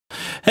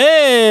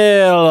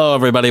Hello,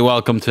 everybody.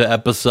 Welcome to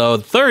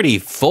episode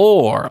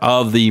 34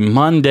 of the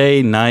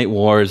Monday Night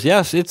Wars.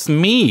 Yes, it's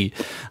me.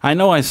 I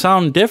know I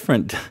sound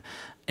different.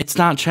 It's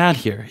not Chad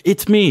here.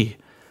 It's me,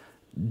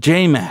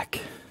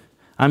 Jmack.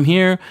 I'm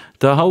here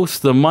to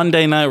host the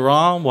Monday Night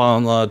Raw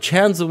while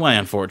Chad's away,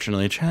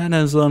 unfortunately. Chad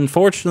has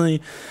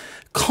unfortunately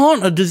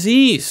caught a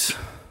disease.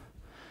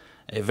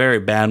 A very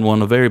bad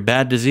one, a very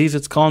bad disease.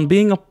 It's called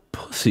being a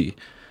pussy.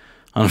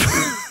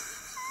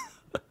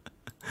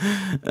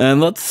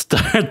 And let's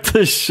start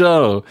the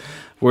show.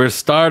 We're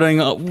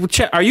starting...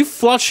 Chad, are you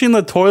flushing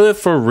the toilet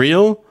for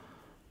real?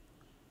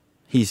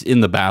 He's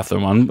in the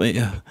bathroom.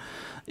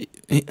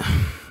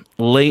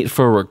 Late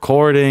for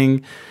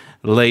recording.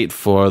 Late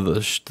for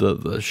the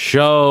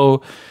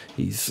show.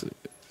 He's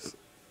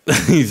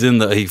in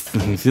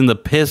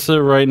the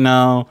pisser right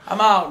now.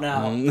 I'm out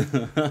now.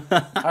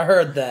 I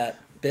heard that,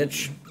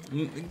 bitch.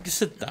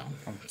 Sit down.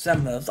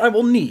 I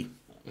will kneel.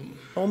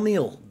 I'll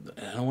kneel.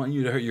 I don't want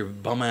you to hurt your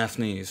bum ass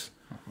knees.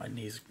 My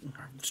knees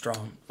are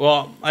strong.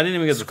 Well, I didn't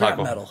even get to talk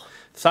about metal.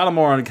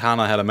 Satomura and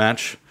Kana had a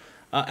match.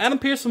 Adam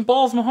Pearce and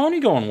Balls Mahoney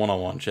going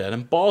one-on-one, Chad.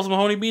 And Balls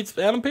Mahoney beats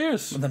Adam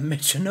Pearce. The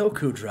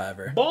Michinoku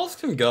driver. Balls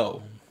can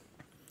go.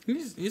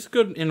 He's a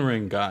good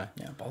in-ring guy.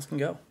 Yeah, Balls can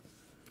go.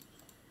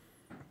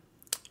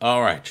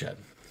 All right, Chad.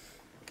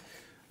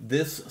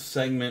 This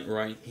segment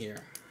right here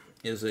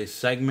is a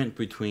segment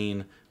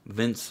between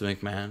Vince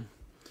McMahon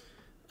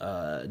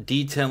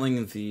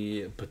detailing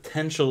the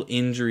potential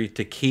injury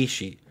to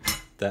Kishi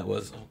that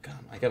was... Oh, God,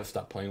 I got to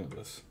stop playing with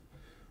this.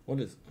 What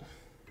is...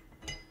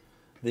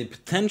 The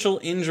potential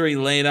injury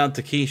laid out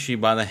to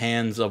Kishi by the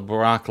hands of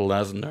Brock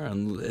Lesnar.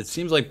 And it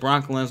seems like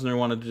Brock Lesnar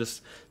wanted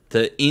just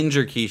to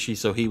injure Kishi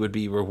so he would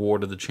be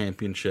rewarded the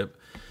championship.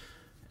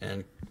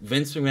 And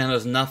Vince McMahon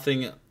has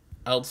nothing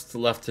else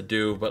left to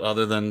do but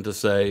other than to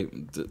say,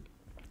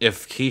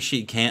 if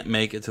Kishi can't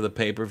make it to the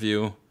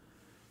pay-per-view,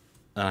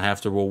 I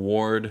have to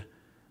reward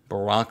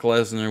Brock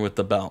Lesnar with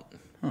the belt.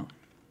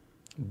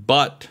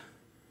 But,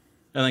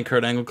 and then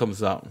Kurt Angle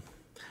comes out.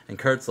 And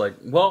Kurt's like,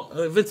 well,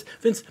 Vince,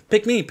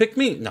 pick me.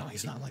 No,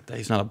 he's not like that.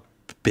 He's not a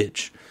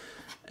bitch.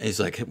 And he's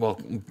like, well,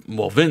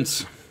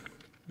 Vince,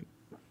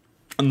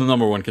 I'm the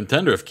number one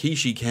contender. If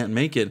Kishi can't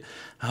make it,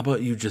 how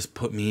about you just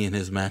put me in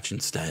his match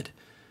instead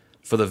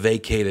for the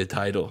vacated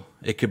title?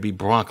 It could be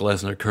Brock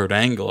Lesnar, Kurt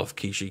Angle if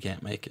Kishi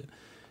can't make it.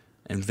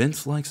 And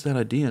Vince likes that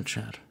idea,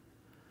 Chad.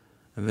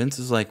 And Vince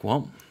is like,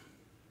 well,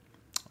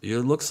 it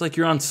looks like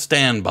you're on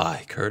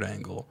standby, Kurt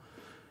Angle.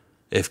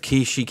 If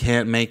Kishi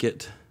can't make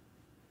it,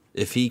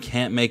 if he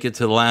can't make it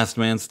to the last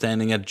man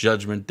standing at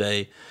Judgment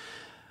Day,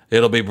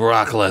 it'll be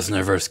Brock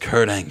Lesnar versus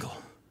Kurt Angle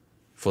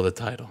for the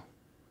title.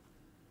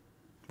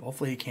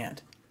 Hopefully he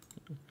can't.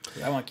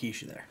 I want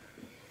Kishi there.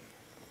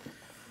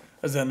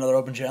 Is that another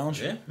open challenge?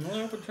 Yeah,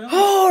 another open challenge.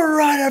 All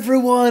right,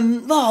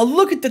 everyone. Oh,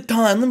 look at the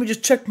time. Let me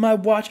just check my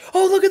watch.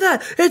 Oh, look at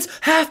that. It's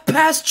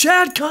 1/2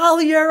 Chad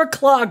Collier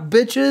o'clock,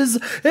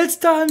 bitches. It's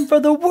time for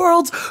the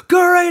world's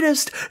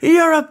greatest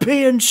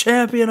European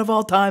champion of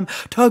all time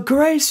to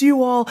grace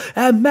you all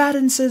at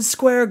Madison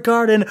Square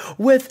Garden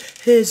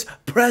with his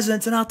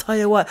presence. And I'll tell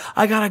you what,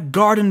 I got a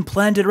garden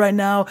planted right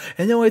now,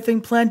 and the only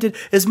thing planted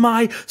is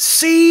my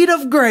seed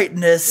of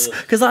greatness,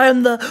 because I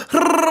am the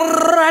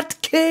Rat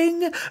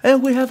King,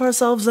 and we have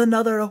ourselves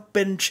another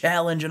open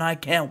challenge, and I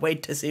can't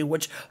wait to see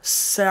which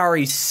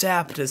sorry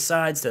sap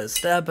decides to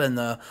step in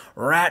the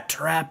rat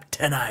trap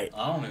tonight.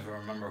 I don't even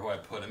remember who I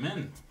put him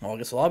in. Well, I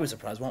guess we'll all be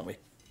surprised, won't we?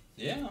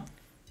 Yeah.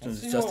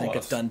 Since Justin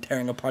gets done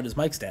tearing apart his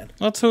mic stand.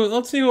 Let's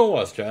see who it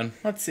was, Chad.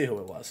 Let's see who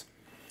it was.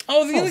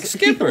 Oh, the Felix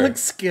Skipper.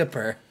 Felix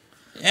Skipper.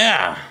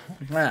 Yeah.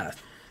 Yeah.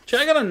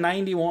 Chad got a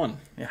 91.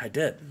 Yeah, I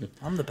did.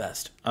 I'm the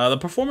best. The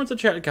performance of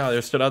Chad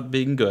Collier stood out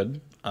being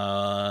good.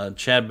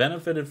 Chad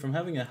benefited from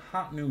having a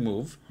hot new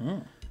move.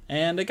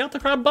 And it got the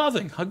crowd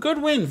buzzing. A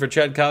good win for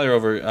Chad Collier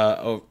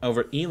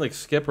over Felix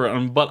Skipper.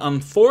 But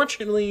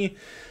unfortunately,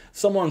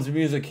 someone's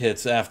music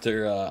hits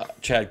after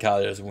Chad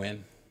Collier's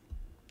win.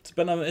 It's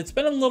been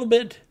a little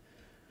bit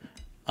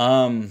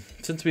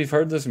since we've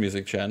heard this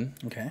music, Chad.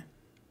 Okay.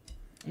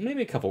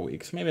 Maybe a couple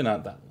weeks. Maybe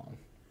not that long.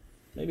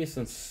 Maybe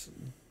since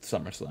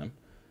SummerSlam.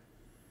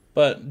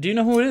 But do you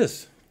know who it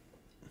is?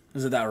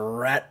 Is it that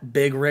rat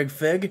Big Rig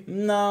Fig?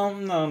 No.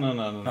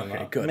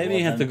 Okay, good. Maybe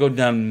you have to go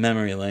down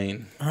memory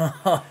lane.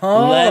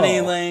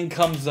 Lenny Lane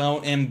comes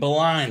out and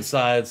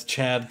blindsides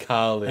Chad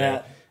Collier.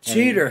 That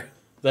cheater.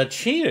 The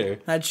cheater?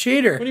 That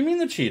cheater. What do you mean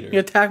the cheater? He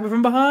attacked me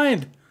from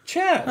behind.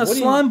 Chad, That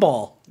slime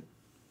ball.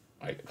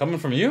 Coming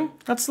from you?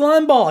 That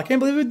slime ball. I can't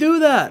believe you do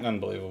that.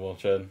 Unbelievable,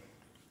 Chad.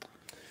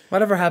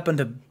 Whatever happened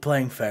to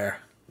playing fair?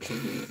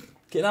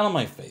 Get out of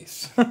my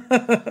face.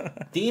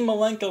 Dean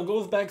Malenko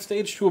goes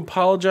backstage to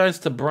apologize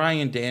to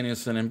Bryan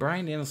Danielson, and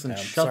Bryan Danielson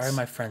shuts... Sorry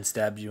my friend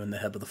stabbed you in the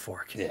head with a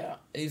fork. Yeah.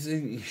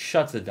 He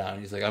shuts it down.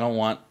 He's like, I don't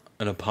want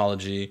an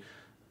apology.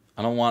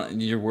 I don't want...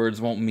 Your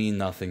words won't mean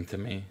nothing to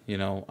me. You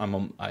know,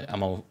 I'm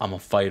a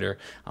fighter.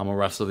 I'm a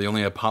wrestler. The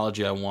only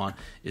apology I want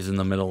is in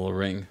the middle of the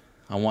ring.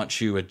 I want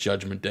you at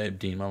Judgment Day,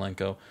 Dean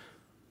Malenko.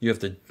 You have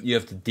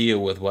to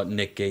deal with what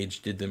Nick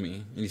Gage did to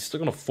me. And he's still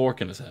got a fork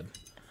in his head.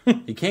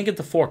 You can't get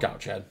the fork out,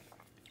 Chad.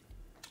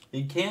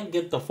 You can't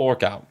get the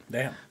fork out.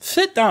 Damn.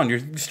 Sit down.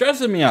 You're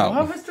stressing me out.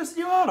 Why am I stressing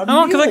you out?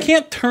 No, because I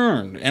can't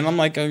turn, and I'm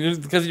like,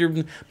 because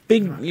your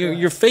big,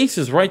 your face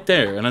is right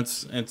there,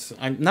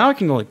 and now I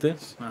can go like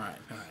this. All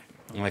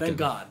right. Thank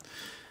God.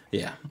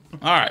 Yeah.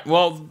 All right.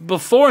 Well,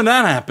 before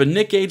that happened,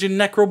 Nick Gage and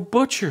Necro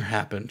Butcher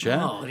happened, Chad.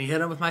 Oh, and he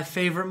hit him with my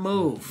favorite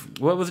move.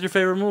 What was your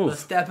favorite move?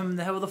 Stab him in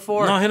the head with a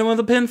fork. No, hit him with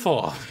a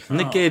pinfall.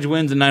 Nick Gage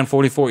wins in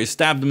 9:44. You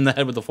stabbed him in the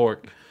head with a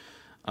fork.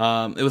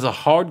 It was a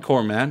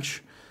hardcore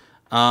match,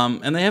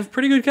 and they have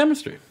pretty good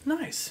chemistry.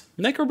 Nice.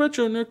 Necro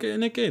Butcher and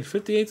Nick Gage,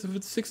 58s and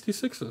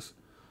 66s. Is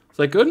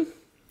that good?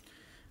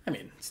 I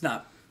mean, it's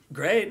not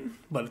great,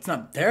 but it's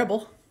not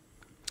terrible.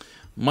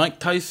 Mike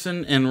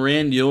Tyson and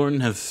Randy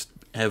Orton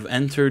have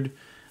entered.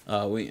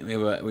 We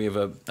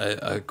have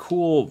a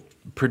cool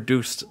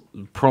produced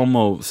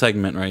promo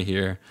segment right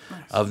here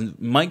of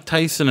Mike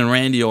Tyson and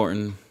Randy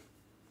Orton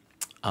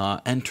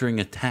entering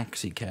a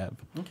taxi cab.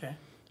 Okay.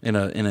 In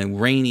a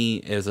rainy,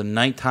 it's a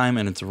nighttime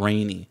and it's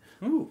rainy.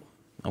 Ooh.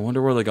 I wonder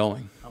where they're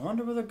going. I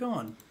wonder where they're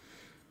going.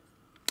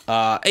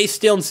 Ace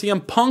Steel and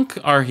CM Punk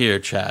are here,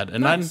 Chad,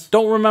 and Nice. I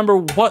don't remember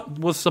what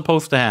was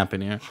supposed to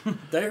happen here.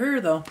 They're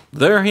here though.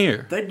 They're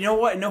here. You know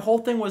what? And the whole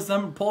thing was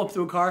them pull up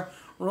to a car,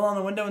 roll on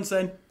the window, and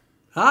saying,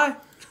 "Hi,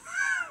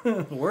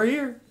 we're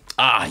here."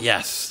 Ah,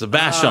 yes, the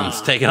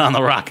Bashams taking on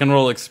the Rock and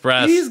Roll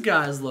Express. These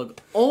guys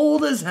look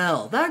old as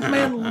hell. That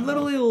man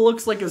literally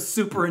looks like a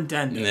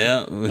superintendent.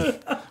 Yeah,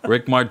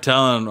 Rick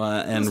Martel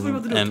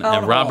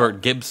and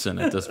Robert Gibson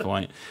at this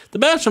point. The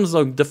Bashams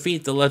though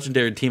defeat the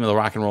legendary team of the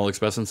Rock and Roll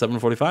Express in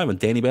 7:45, and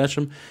Danny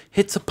Basham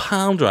hits a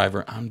pile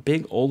driver on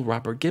big old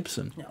Robert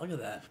Gibson. Yeah, look at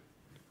that.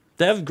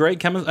 They have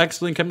great,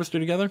 excellent chemistry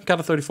together.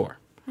 Got a 34.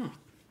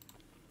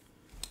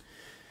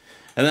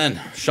 And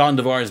then Sean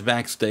Daivari is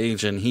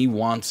backstage, and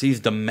he's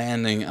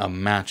demanding a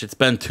match. It's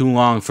been too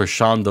long for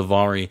Sean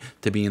Daivari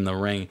to be in the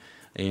ring,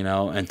 you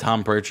know. And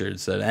Tom Pritchard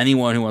said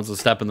anyone who wants to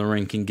step in the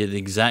ring can get the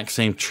exact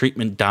same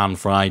treatment Don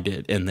Fry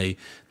did, and they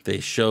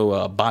show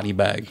a body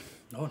bag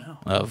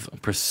of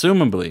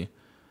presumably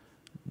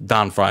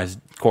Don Fry's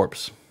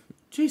corpse.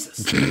 Jesus,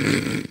 this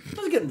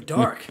is getting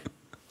dark.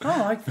 I don't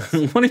like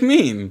this. What do you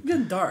mean? It's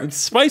getting dark.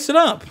 Spice it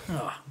up.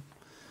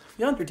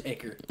 The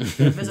Undertaker.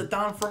 Gonna visit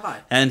Don Fry.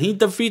 And he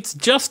defeats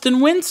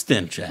Justin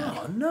Winston, Chad.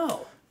 Oh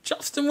no.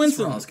 Justin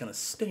Winston. This is gonna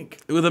stink.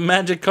 With a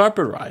magic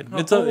carpet ride.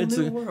 It's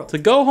world. a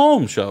go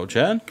home show,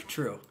 Chad.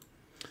 True.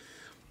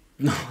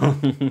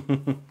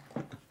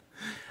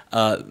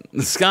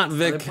 Scott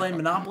Vick. Are they playing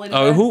Monopoly today?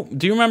 Oh,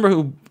 do you remember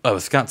who? Oh,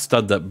 Scott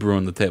Studd that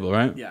ruined the table,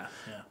 right? Yeah.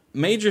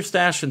 Major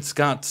Stash and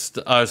Scott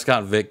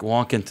Vick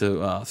walk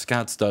into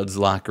Scott Studd's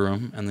locker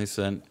room, and they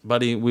said,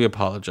 "Buddy, we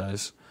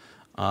apologize."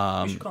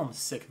 We should call him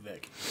Sick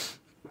Vic.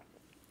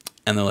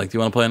 And they're like, "Do you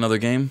want to play another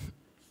game?"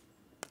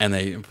 And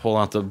they pull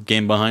out the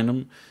game behind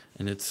them,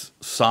 and it's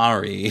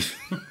Sorry.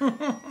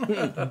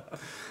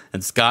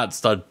 And Scott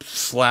Studd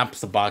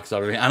slaps the box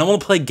out of it. I don't want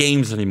to play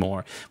games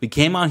anymore. We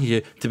came out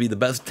here to be the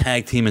best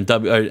tag team in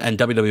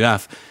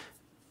WWF.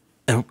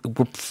 And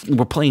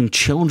we're playing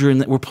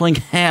children. We're playing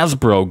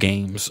Hasbro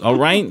games. All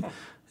right,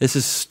 this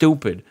is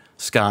stupid,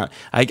 Scott.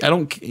 I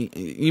don't.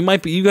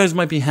 You guys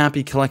might be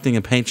happy collecting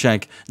a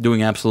paycheck,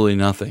 doing absolutely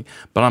nothing.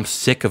 But I'm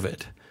sick of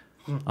it.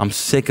 I'm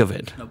sick of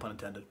it. No pun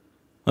intended.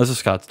 This is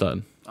Scott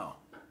Studd. Oh,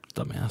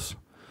 dumbass.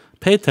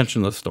 Pay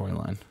attention to the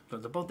storyline.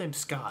 But they're both named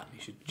Scott.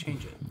 You should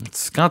change it. It's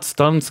Scott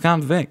Studd and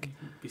Scott Vick.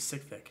 Be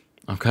Sick Vic.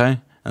 Okay,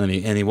 and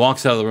then he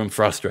walks out of the room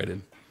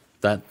frustrated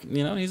that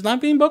he's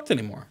not being booked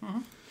anymore.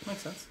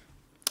 Makes sense.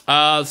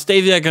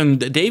 Stasiak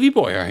and Davey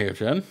Boy are here,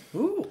 Chad.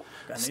 Ooh,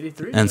 got an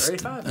 83 and, or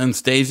 85. And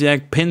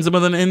Stasiak pins him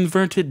with an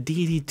inverted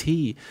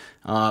DDT.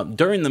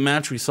 During the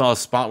match, we saw a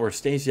spot where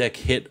Stasiak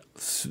hit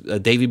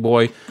Davey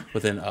Boy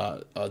with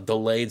a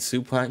delayed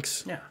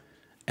suplex. Yeah.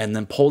 And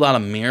then pulled out a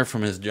mirror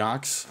from his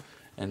jocks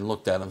and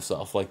looked at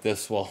himself like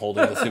this while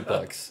holding the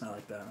suplex. I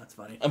like that. That's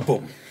funny. And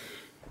boom.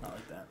 I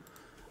like that.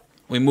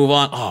 We move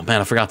on. Oh, man,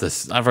 I forgot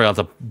this. I forgot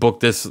to book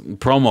this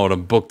promo to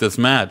book this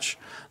match.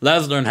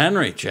 Lesnar and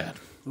Henry, Chad.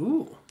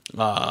 Ooh.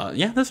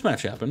 Yeah, this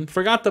match happened.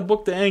 Forgot to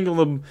book the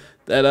angle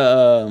that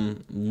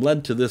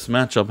led to this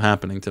matchup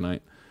happening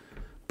tonight.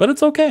 But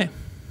it's okay.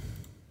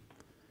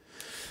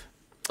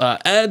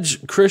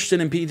 Edge,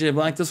 Christian, and PJ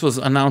Black. This was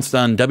announced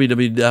on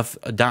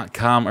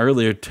WWF.com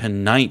earlier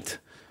tonight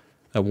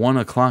at 1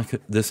 o'clock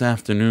this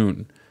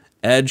afternoon.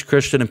 Edge,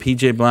 Christian, and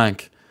PJ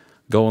Black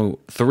going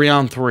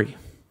 3-on-3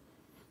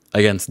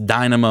 against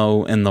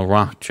Dynamo and The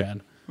Rock,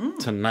 Chad,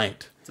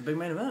 tonight. It's a big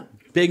main event.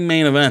 Big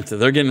main event.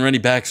 They're getting ready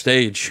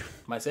backstage.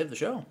 Might save the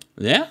show.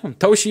 Yeah.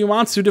 Toshi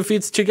Uematsu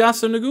defeats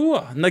Chigasa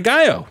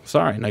Nagayo.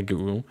 Sorry,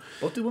 Naguru.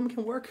 Both the women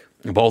can work.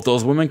 Both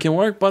those women can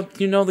work,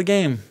 but you know the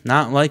game.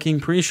 Not liking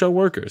pre-show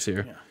workers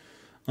here.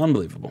 Yeah.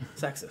 Unbelievable.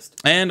 Sexist.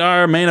 And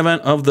our main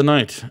event of the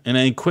night, in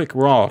a quick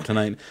Raw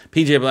tonight,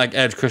 PJ Black,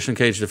 Edge, Christian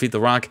Cage defeat The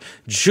Rock,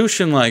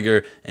 Jushin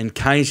Liger, and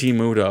Kaiji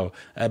Muto.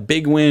 A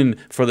big win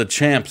for the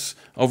champs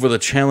over the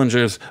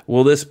challengers.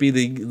 Will this be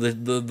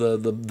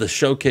the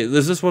showcase?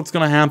 Is this what's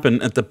going to happen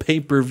at the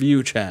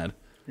pay-per-view, Chad?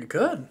 You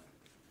could.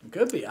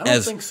 Could be. I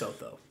don't think so,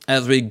 though.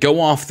 As we go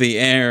off the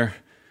air,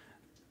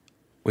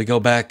 we go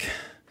back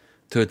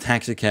to a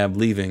taxi cab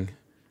leaving,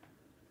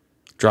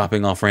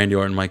 dropping off Randy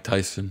Orton and Mike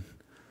Tyson.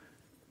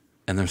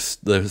 And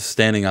they're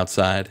standing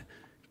outside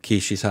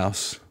Kishi's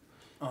house.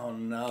 Oh,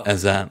 no. And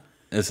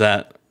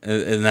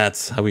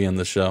that's how we end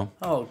the show.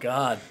 Oh,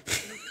 God.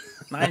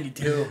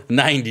 92.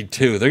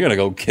 92. They're going to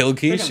go kill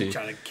Kishi. They're going to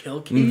try to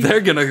kill Kishi?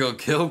 They're going to go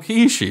kill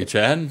Kishi,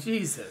 Chad.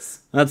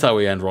 Jesus. That's how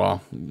we end Raw.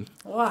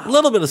 Wow. A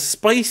little bit of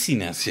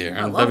spiciness here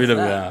on WWF.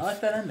 That. I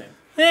like that ending.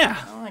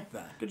 Yeah. I like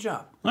that. Good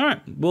job. All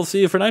right. We'll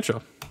see you for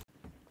Nitro.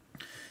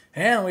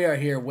 And we are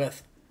here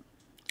with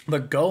the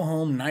Go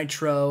Home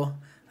Nitro.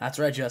 That's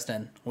right,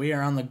 Justin. We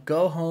are on the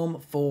Go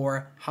Home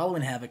for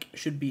Halloween Havoc.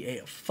 Should be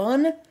a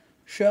fun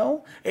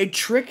show. A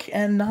trick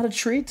and not a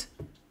treat,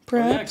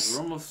 perhaps.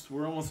 Oh, yeah,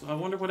 we're almost. I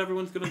wonder what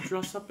everyone's going to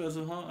dress up as.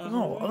 What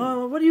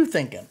are you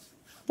thinking?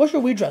 What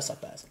should we dress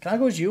up as? Can I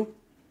go as you?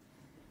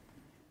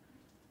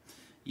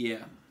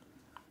 Yeah.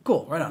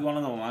 Cool, right on. You want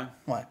to know why?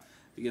 Why?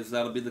 Because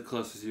that'll be the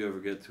closest you ever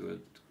get to it.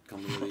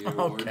 Coming to the year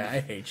award. Okay, I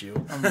hate you.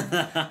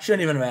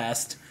 Shouldn't even have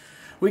asked.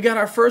 We got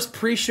our first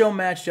pre-show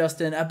match,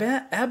 Justin.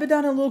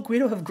 Abaddon and Lil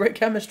Guido have great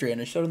chemistry,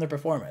 and it showed in their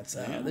performance.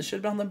 This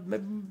should have been on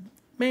the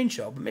main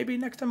show, but maybe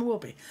next time it will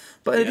be.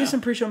 But in a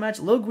decent pre-show match,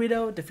 Lil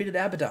Guido defeated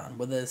Abaddon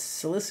with a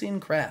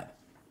Cilician crab.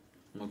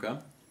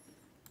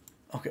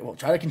 Okay, well,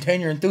 try to contain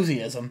your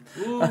enthusiasm.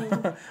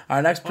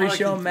 Our next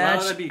pre-show match...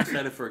 Why would I be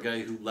excited for a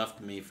guy who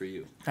left me for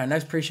you? Our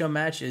next pre-show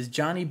match is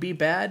Johnny B.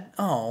 Bad.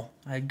 Oh,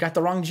 I got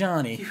the wrong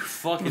Johnny. You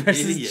fucking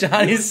versus idiot.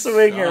 Johnny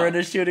Swinger in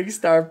a Shooting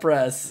Star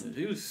Press.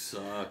 You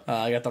suck.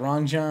 I got the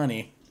wrong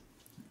Johnny.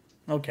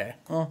 Okay,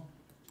 well...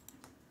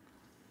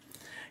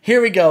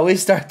 Here we go. We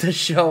start the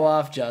show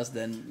off,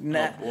 Justin.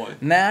 Oh, boy.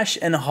 Nash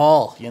and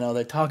Hall.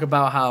 They talk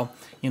about how,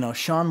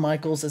 Shawn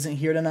Michaels isn't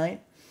here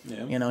tonight.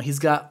 Yeah. He's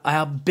got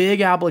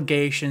big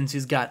obligations.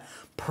 He's got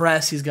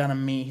press he's got to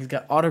meet. He's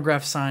got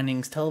autograph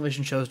signings,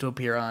 television shows to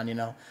appear on,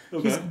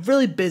 He's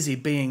really busy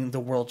being the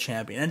world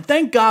champion. And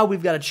thank God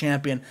we've got a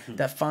champion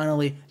that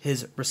finally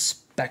is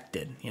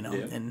respected,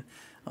 Yeah.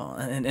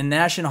 And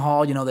Nash and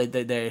Hall,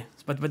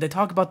 they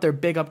talk about their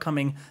big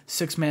upcoming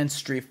 6-man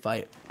street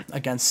fight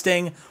against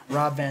Sting,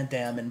 Rob Van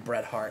Dam, and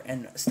Bret Hart.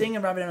 And Sting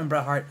and Rob Van Dam and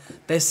Bret Hart,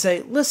 they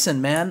say,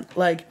 listen, man,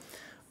 we're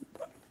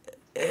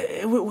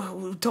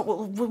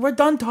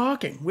done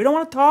talking. We don't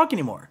want to talk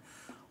anymore.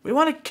 We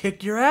want to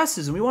kick your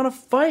asses and we want to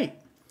fight.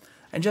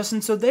 And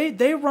Justin, so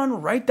they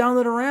run right down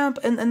to the ramp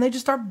and they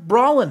just start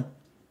brawling.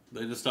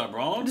 They just start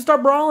brawling? They just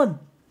start brawling.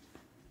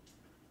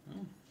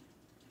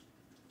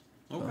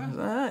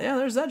 Okay. Yeah,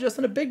 there's that,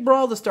 Justin. A big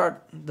brawl to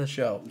start the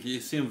show. You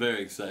seem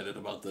very excited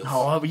about this.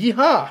 Oh,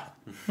 yeehaw!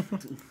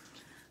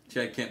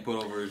 Chad can't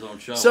put over his own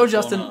show. So,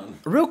 Justin,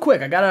 real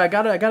quick, I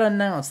gotta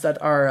announce that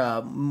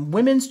our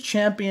women's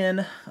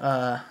champion,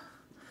 Minomi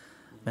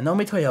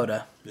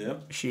Toyota.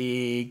 Yep.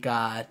 She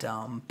got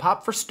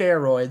popped for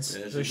steroids,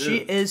 Yeah, so she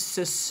is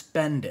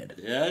suspended.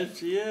 Yeah,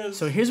 she is.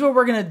 So here's what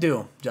we're gonna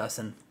do,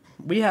 Justin.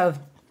 We have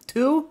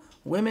 2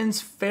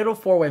 women's fatal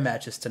 4-way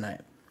matches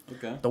tonight.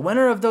 Okay. The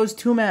winner of those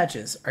 2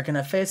 matches are going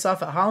to face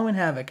off at Halloween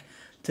Havoc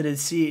to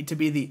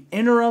be the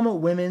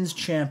interim women's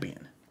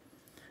champion.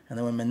 And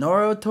then when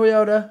Minoru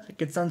Toyota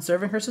gets done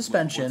serving her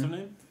suspension... What's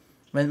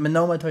her name?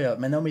 Minomi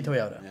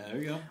Toyota. Yeah,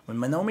 there you go. When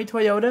Minomi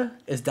Toyota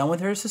is done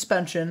with her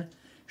suspension,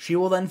 she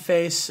will then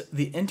face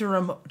the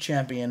interim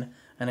champion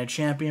in a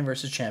champion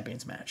versus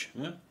champions match.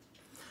 Yeah.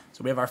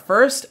 So we have our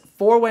first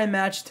 4-way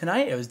match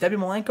tonight. It was Debbie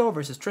Malenko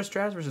versus Trish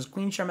Stratus versus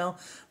Queen Sharmell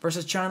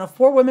versus Chyna.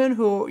 4 women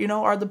who,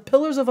 are the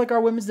pillars of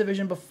our women's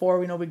division before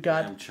we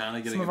got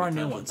Chyna some of our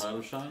new ones.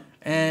 Title shot.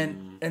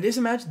 And in this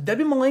match,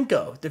 Debbie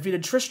Malenko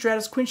defeated Trish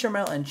Stratus, Queen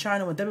Sharmell, and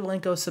Chyna when Debbie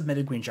Malenko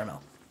submitted Queen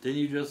Sharmell. Didn't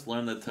you just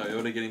learn that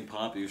Toyota getting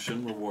popped, you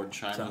shouldn't reward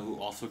Chyna, who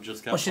also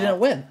just got Well, she popped?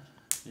 didn't win.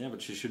 Yeah,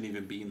 but she shouldn't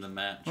even be in the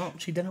match. Well,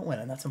 she didn't win,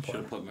 and that's Should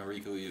important. have put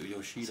Mariko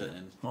Yoshida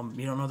in. Well,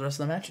 you don't know the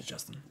rest of the matches,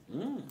 Justin.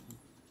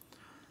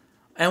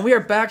 And we are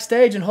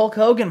backstage, and Hulk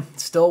Hogan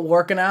still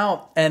working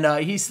out, and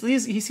he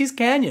sees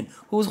Canyon,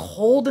 who's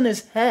holding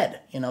his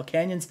head.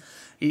 Canyon's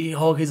he's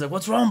like,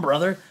 "What's wrong,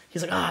 brother?"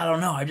 He's like, "I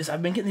don't know.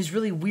 I've been getting these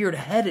really weird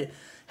head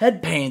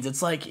pains.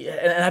 It's like,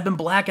 and I've been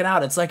blacking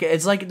out. It's like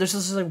there's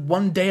just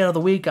one day out of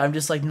the week I'm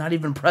just not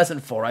even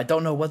present for. I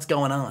don't know what's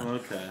going on."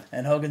 Okay.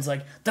 And Hogan's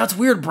like, "That's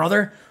weird,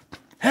 brother.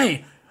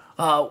 Hey,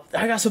 I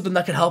got something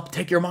that could help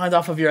take your mind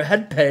off of your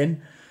head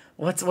pain.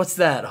 What's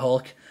that,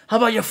 Hulk? How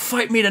about you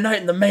fight me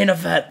tonight in the main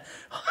event?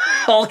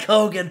 Hulk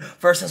Hogan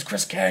versus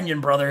Chris Canyon,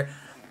 brother.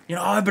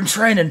 I've been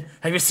training.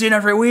 Have you seen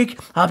every week?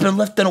 I've been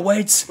lifting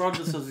weights. Bro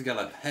just says he's got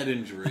a head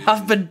injury.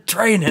 I've been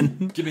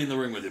training." Get me in the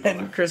ring with you, brother.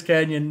 And Chris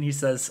Canyon, he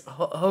says,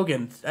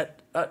 "Hogan,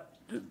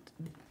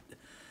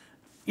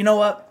 you know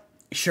what?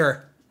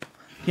 Sure.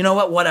 You know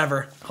what?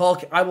 Whatever.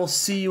 Hulk, I will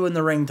see you in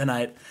the ring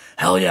tonight."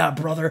 "Hell yeah,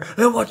 brother.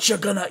 What you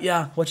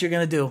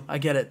gonna do? I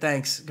get it.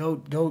 Thanks.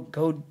 Go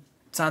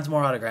sign some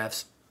more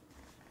autographs."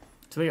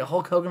 So we got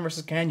Hulk Hogan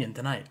versus Canyon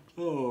tonight.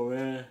 Oh,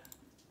 man.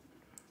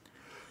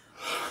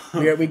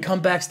 We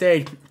come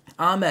backstage.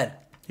 Ahmed,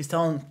 he's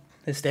telling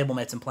his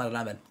stablemates in Planet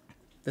Ahmed,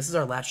 This is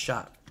our last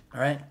shot,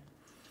 all right?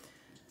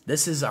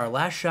 This is our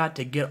last shot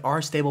to get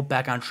our stable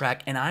back on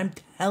track, and I'm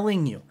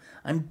telling you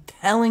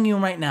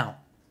right now,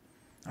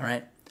 all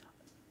right?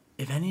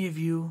 If any of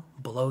you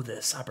blow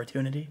this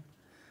opportunity,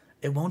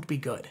 it won't be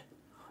good.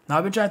 Now,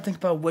 I've been trying to think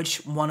about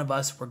which one of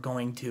us we're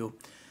going to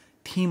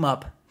team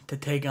up to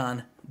take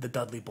on the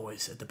Dudley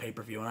Boys at the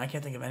pay-per-view, and I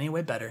can't think of any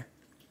way better.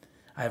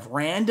 I have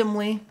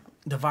randomly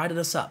divided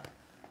us up,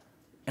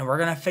 and we're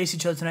going to face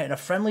each other tonight in a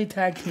friendly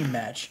tag team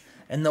match,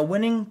 and the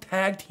winning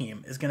tag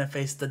team is going to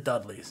face the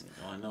Dudleys.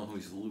 Oh, I know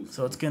who's losing.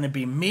 So it's going to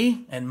be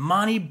me and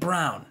Monty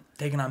Brown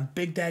taking on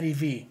Big Daddy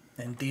V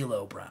and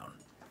D'Lo Brown.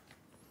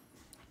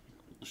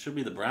 It should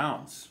be the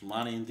Browns,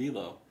 Monty and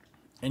D'Lo.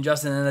 And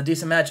Justin, in a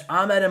decent match,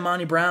 Ahmed and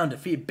Monty Brown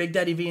defeat Big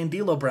Daddy V and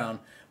D'Lo Brown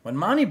when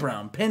Monty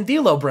Brown pinned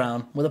D'Lo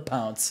Brown with a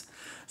pounce.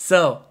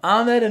 So,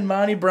 Ahmed and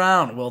Monty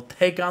Brown will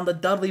take on the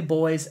Dudley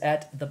Boys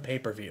at the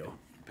pay-per-view.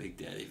 Big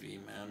Daddy V,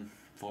 man.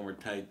 Former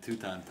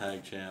two-time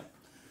tag champ.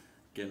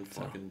 Getting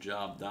fucking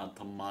jobbed out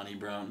to Monty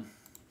Brown.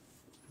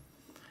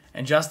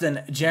 And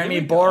Justin, Jeremy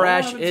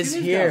Borash is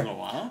here.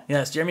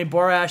 Yes, Jeremy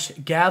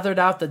Borash gathered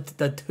out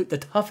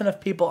the tough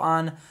enough people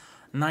on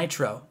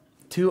Nitro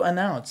to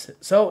announce.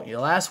 So,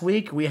 last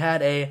week we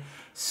had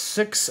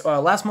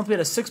last month we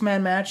had a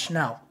 6-man match.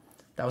 Now,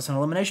 that was an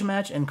elimination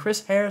match, and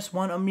Chris Harris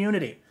won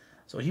immunity.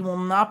 So he will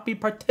not be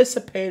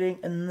participating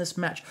in this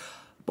match.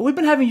 But we've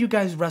been having you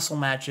guys wrestle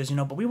matches,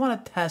 but we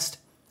want to test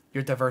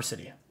your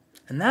diversity.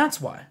 And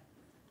that's why.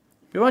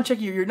 We want to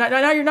check your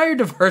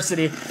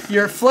diversity,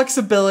 your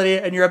flexibility,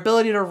 and your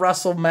ability to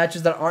wrestle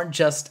matches that aren't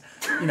just,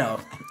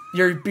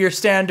 your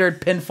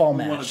standard pinfall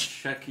match. We want to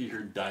check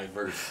your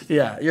diversity.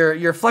 Yeah,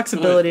 your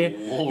flexibility,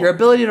 your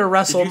ability to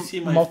wrestle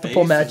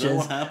multiple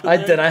matches. I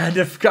did. I had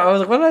to. I was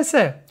like, what did I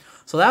say?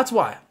 So that's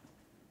why,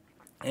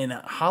 in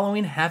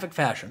Halloween Havoc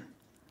fashion,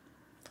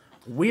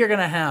 we are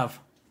gonna have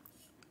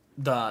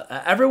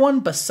everyone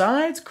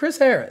besides Chris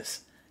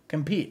Harris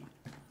compete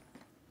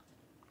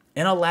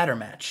in a ladder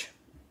match.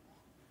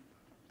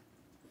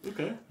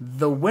 Okay.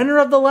 The winner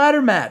of the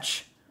ladder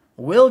match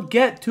will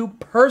get to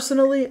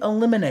personally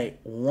eliminate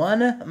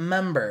one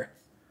member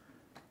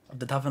of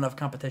the Tough Enough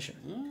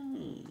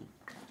competition.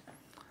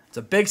 It's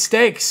a big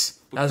stakes.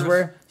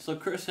 So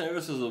Chris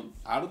Harris is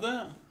out of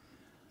that?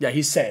 Yeah,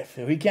 he's safe.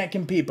 He can't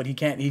compete, but he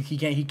can't be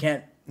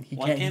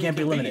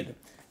eliminated.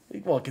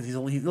 Well, because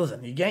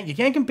listen, you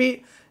can't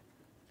compete.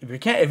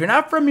 If you're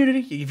not for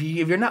immunity, if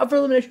you're not for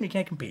elimination, you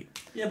can't compete.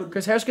 Yeah, but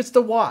Chris Harris gets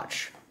to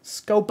watch,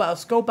 scope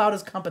out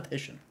his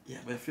competition. Yeah,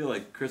 but I feel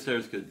like Chris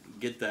Harris could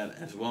get that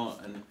as well,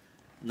 and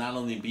not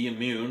only be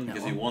immune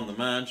because he won the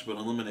match, but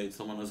eliminate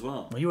someone as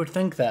well. Well, you would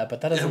think that,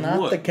 but that is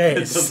not the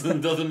case.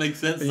 It doesn't make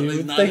sense. You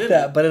would think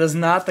that, but it is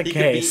not the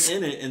case. He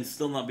could be in it and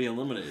still not be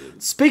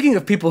eliminated. Speaking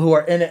of people who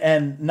are in it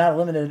and not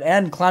eliminated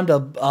and climbed a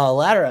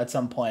ladder at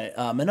some point,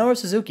 Minoru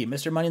Suzuki,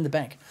 Mr. Money in the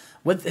Bank,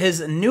 with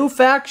his new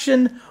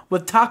faction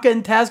with Taka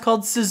and Taz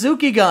called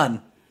Suzuki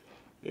Gun.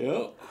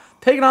 Yep.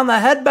 Taking on the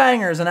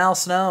Headbangers and Al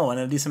Snow in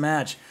a decent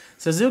match.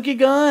 Suzuki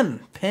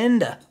Gun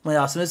pinned.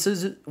 Wins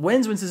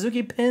when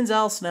Suzuki pins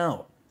Al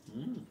Snow.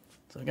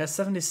 So we got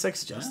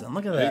 76, Justin. Yeah,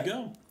 look at that. There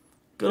you go.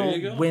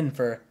 Good old win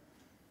for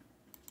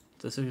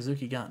the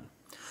Suzuki Gun.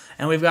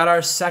 And we've got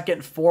our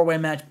second 4-way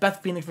match.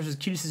 Beth Phoenix versus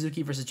Cutie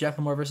Suzuki versus Jack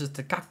Lamore versus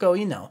Takako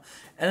Ino.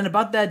 And then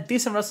about that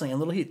decent wrestling in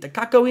Little Heat.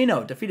 Takako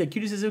Ino defeated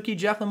Cutie Suzuki,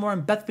 Jack Lamore,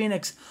 and Beth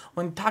Phoenix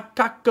when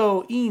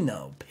Takako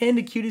Ino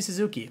pinned Cutie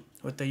Suzuki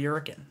with the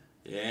Hurricane.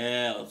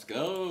 Yeah, let's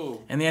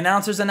go. And the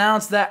announcers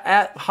announced that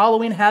at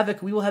Halloween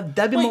Havoc, we will have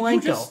Debbie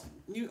Malenko.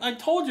 I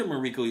told you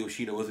Mariko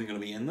Yoshida wasn't going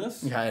to be in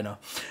this. Yeah, I know.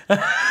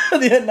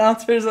 The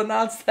announcers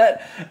announced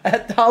that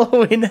at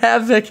Halloween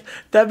Havoc,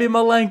 Debbie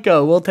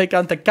Malenko will take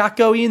on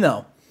Takako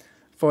Ino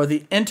for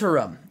the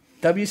interim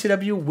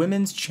WCW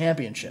Women's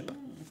Championship.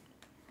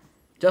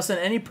 Justin,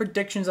 any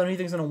predictions on who you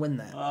think is going to win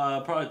that?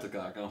 Probably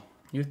Takako.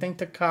 You think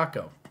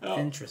Takako? Yep.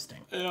 Interesting.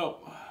 Yep.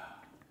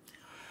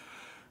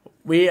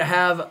 We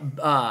have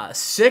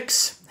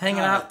 6 hanging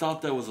out. I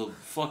thought that was a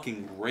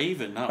fucking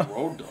raven, not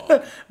Road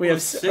Dogg. We have a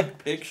sick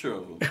picture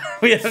of him.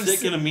 We have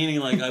sick in a meaning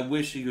like I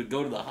wish he could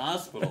go to the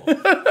hospital.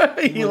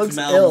 He looks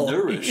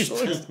malnourished.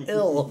 He looks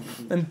ill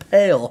and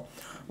pale.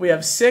 We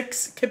have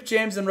 6 Kip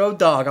James and Road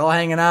Dogg all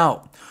hanging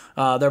out.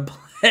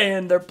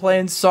 They're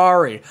playing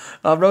Sorry.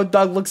 Road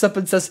Dogg looks up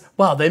and says,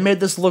 "Wow, they made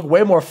this look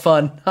way more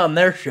fun on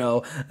their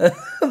show."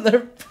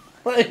 They're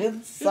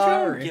playing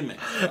Sorry. Gimmick,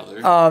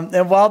 brother.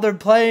 And while they're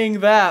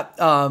playing that,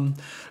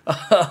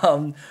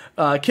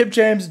 Kip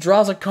James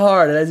draws a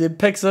card, and as he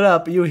picks it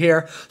up, you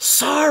hear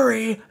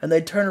 "Sorry," and they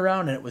turn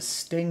around, and it was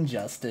Sting,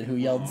 Justin, who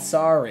yelled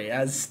 "Sorry"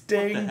 as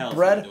Sting,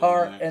 Bret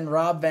Hart, and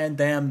Rob Van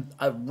Dam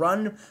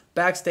run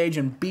backstage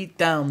and beat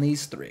down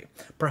these 3,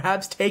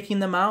 perhaps taking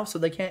them out so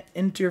they can't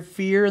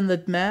interfere in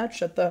the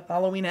match at the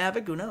Halloween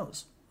Havoc. Who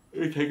knows?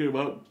 They're taking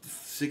about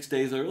 6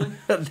 days early.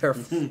 They're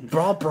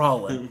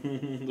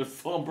brawling. They're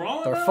fall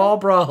brawling. They're fall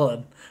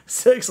brawling.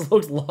 6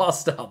 looked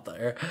lost out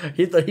there.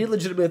 He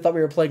legitimately thought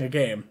we were playing a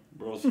game.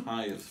 Bro's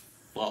high as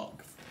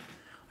fuck.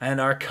 And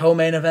our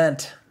co-main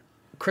event,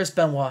 Chris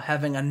Benoit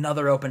having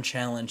another open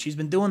challenge. He's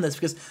been doing this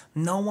because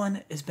no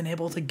one has been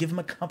able to give him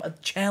a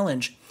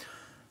challenge.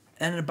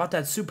 And about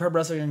that superb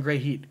wrestling in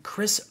great heat,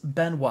 Chris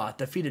Benoit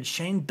defeated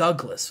Shane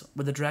Douglas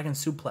with a Dragon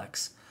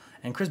Suplex.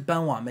 And Chris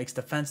Benoit makes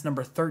defense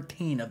number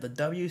 13 of the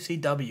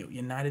WCW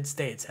United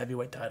States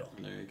Heavyweight title.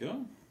 There you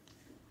go.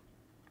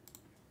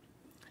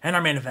 And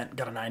our main event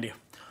got a 90.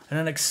 And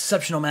an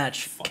exceptional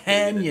match. Fuck,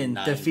 Canyon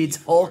 90 defeats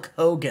for- Hulk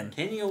Hogan.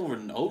 Kenny over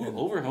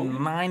Hogan?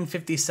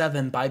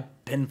 9:57 by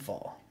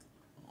pinfall.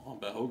 Oh, I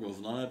bet Hogan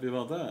was not happy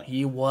about that.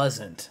 He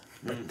wasn't.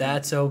 But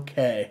that's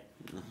okay.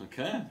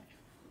 Okay.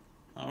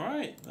 All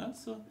right.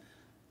 That's a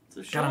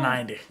show. Got a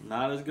 90.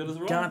 Not as good as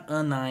Raw. Got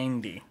a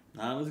 90.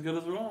 Not as good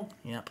as Raw.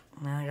 Yep.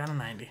 I got a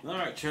 90. All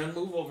right, Chad,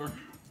 move over.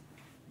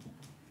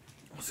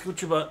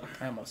 Scoot your butt.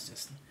 I almost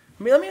just...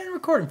 Let me end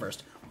recording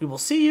first. We will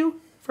see you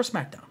for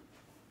SmackDown.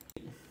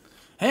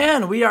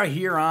 And we are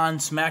here on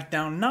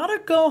SmackDown. Not a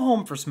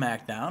go-home for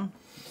SmackDown,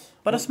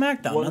 but a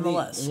SmackDown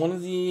nonetheless.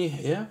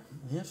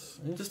 Yes.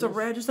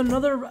 Just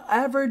another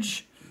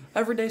average,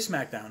 everyday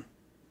SmackDown.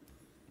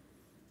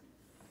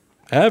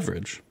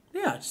 Average?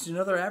 Yeah, just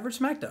another average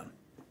SmackDown.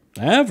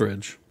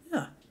 Average?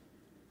 Yeah.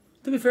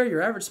 To be fair,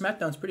 your average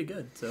SmackDown's pretty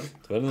good, so...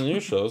 It's better than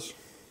your shows.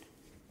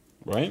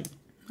 Right?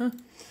 Huh.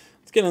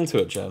 Let's get into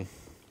it, Chad.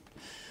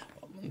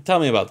 Tell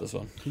me about this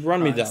one.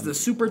 Run me down. It's the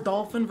Super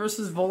Dolphin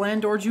versus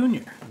Volandor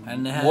Jr.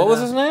 And it had, What was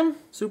his name?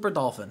 Super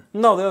Dolphin.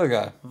 No, the other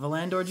guy.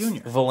 Volandor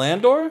Jr.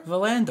 Volandor?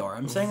 Volandor.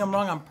 I'm saying I'm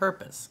wrong on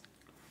purpose.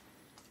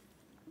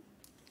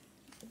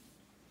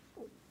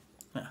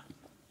 Yeah.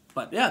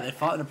 But yeah, they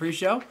fought in a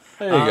pre-show.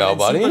 There you go,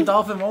 buddy. Super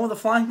Dolphin won with a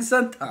flying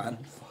senton.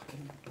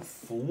 Fucking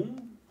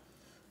buffoon?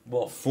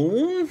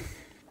 Buffoon?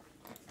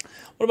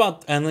 What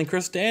about... And then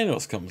Chris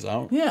Daniels comes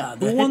out. Yeah,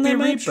 the Who won that Hippie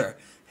match? Reaper.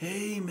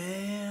 Hey,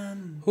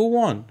 man. Who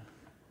won?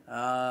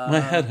 My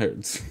head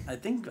hurts. I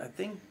think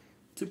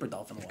Super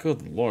Dolphin won.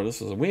 Good lord,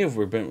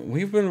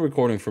 we've been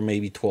recording for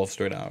maybe 12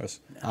 straight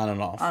hours. Yeah. On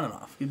and off. On and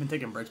off. We've been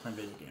taking breaks playing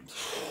video games.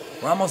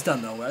 We're almost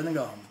done though. I think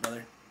go home,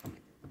 brother.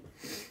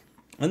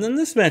 And then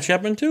this match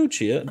happened too,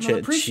 Chid.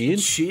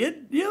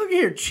 Chid? Yeah, look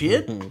here,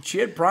 Chid.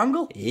 Chid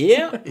Prongle?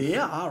 Yeah.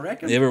 Yeah, I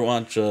reckon. You ever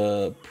watch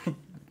what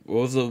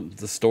was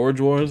the Storage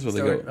Wars where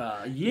they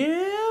go?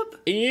 Yep.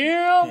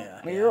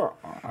 Yeah.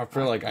 I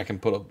feel like I can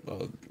put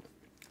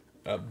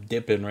a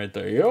dip in right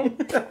there. Yep.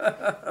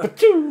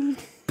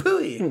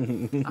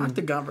 Pooey.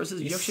 Octagon versus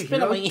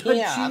Yoshihiro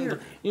Tajiri.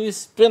 You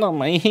spit on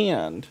my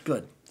hand.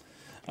 Good.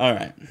 All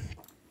right.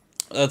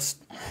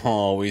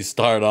 We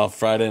start off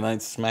Friday Night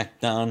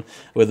SmackDown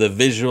with a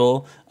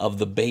visual of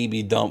the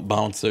baby dump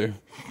bouncer.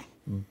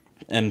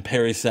 And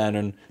Perry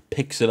Saturn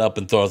picks it up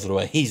and throws it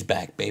away. He's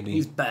back, baby.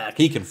 He's back.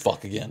 He can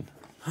fuck again.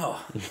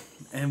 Oh,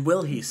 and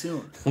will he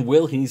soon?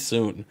 Will he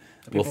soon?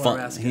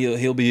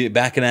 He'll be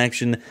back in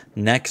action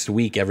next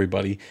week,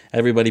 everybody.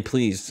 Everybody,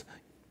 please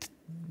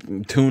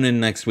tune in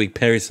next week.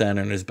 Perry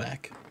Saturn is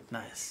back.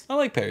 Nice. I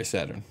like Perry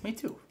Saturn. Me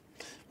too.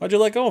 Why'd you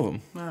let go of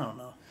him? I don't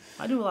know.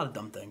 I do a lot of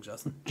dumb things,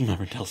 Justin.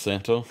 Remember Del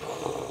Santo?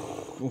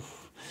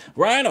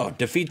 Rhino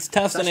defeats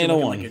Test in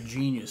 801. Like a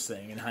genius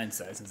thing in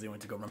hindsight since he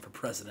went to go run for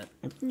president.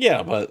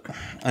 Yeah, but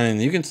I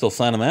mean, you can still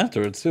sign him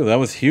afterwards too. That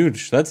was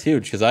huge. That's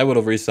huge because I would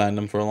have re-signed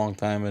him for a long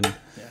time and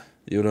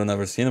you would have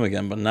never seen him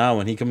again. But now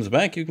when he comes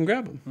back, you can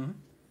grab him. Mm-hmm.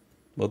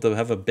 We'll have to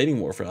have a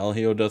bidding war for El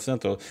Hijo Del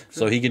Santo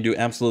so he can do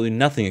absolutely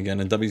nothing again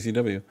in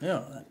WCW.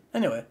 Yeah.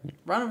 Anyway,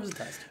 Rhino was a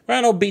Test.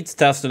 Rhino beats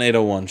Test in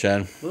 801,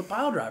 Chad. With a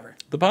pile driver.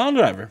 The pile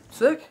driver.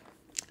 Sick.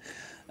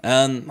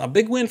 And a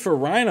big win for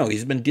Rhino.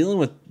 He's been dealing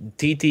with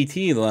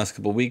TTT the last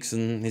couple of weeks,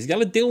 and he's got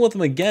to deal with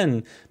him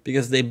again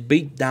because they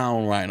beat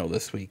down Rhino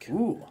this week.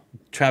 Ooh.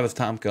 Travis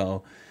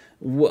Tomko.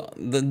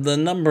 The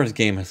numbers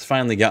game has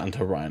finally gotten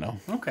to Rhino.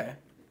 Okay.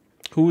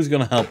 Who's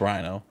going to help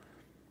Rhino?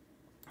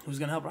 Who's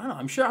going to help Rhino?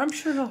 I'm sure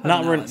he'll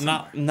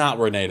have not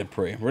Rene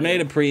Dupree. Rene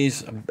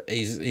Dupree's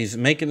he's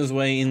making his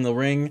way in the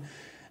ring.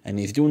 And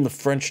he's doing the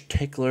French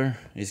tickler.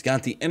 He's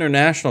got the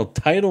international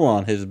title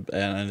on his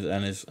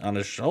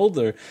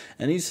shoulder,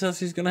 and he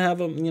says he's gonna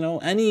have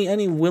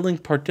any willing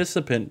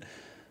participant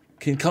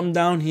can come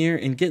down here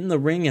and get in the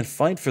ring and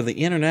fight for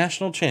the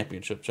international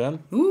championship. Chad,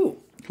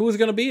 ooh, who is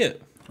gonna be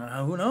it?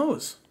 Who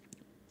knows?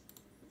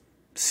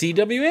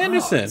 C.W.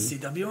 Anderson.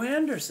 C.W.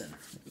 Anderson.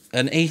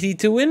 An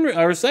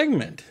 82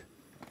 segment.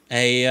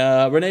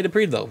 Rene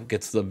Dupree though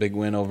gets the big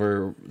win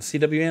over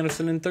C.W.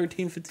 Anderson in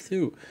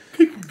 13:52.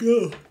 Kick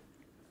go.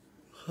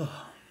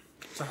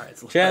 Sorry,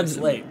 it's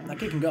late. I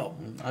kick and go.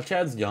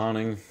 Chad's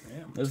yawning.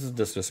 Yeah. This is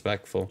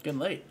disrespectful. Getting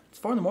late. It's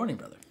 4 a.m,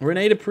 brother.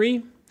 Rene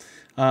Dupree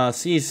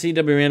sees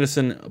C.W.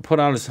 Anderson put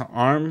out his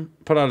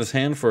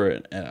hand for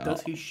it.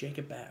 Does he shake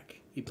it back?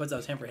 He puts out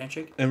his hand for a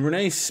handshake? And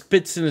Rene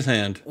spits in his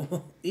hand.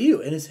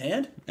 Ew, in his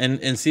hand?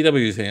 And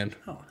C.W.'s hand.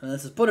 Oh, and then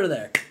says, put her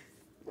there.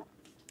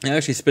 He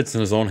actually spits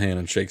in his own hand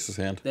and shakes his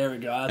hand. There we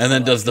go. That's and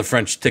then does the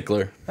French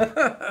tickler.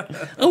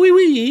 Oh,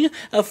 oui,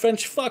 a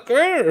French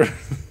fucker.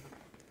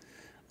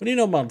 What do you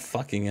know about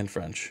fucking in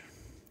French?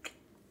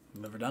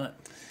 Never done it.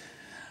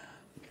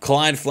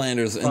 Clyde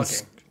Flanders.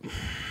 Sorry,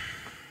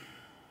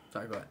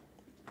 go ahead.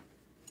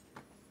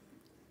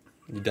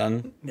 You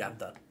done? Yeah, I'm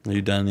done. Are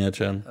you done yet,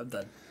 Chad? I'm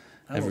done.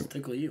 I almost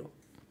tickle you.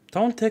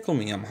 Don't tickle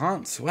me. I'm hot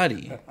and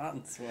sweaty. Hot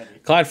and sweaty.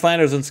 Clyde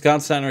Flanders and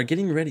Scott Steiner are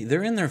getting ready.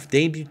 They're in their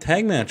debut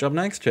tag match up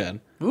next, Chad.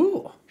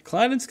 Ooh.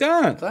 Clyde and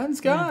Scott. Clyde and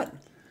Scott.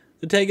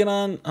 They're taking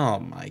on. Oh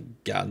my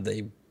God!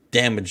 They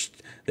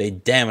damaged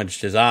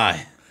his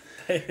eye.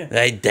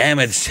 They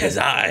damaged his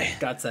eye.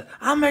 Scott said,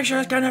 "I'll make sure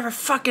this guy never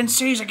fucking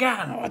sees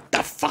again." What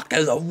the fuck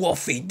is a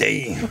Wolfie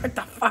D? What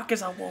the fuck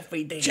is a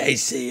Wolfie D?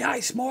 JC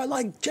Ice, more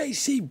like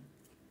JC.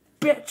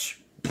 Bitch.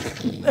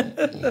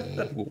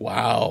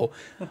 Wow.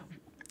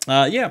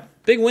 Yeah,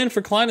 big win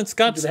for Clyde and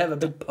Scott. Do they have a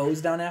big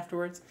pose down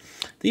afterwards?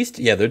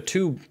 They're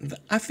two.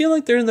 I feel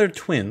like they're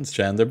twins,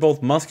 Jen. They're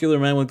both muscular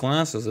men with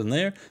glasses, and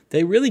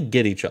they really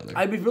get each other.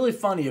 It'd be really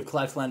funny if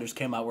Clyde Flanders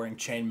came out wearing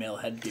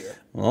chainmail headgear.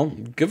 Well,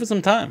 give it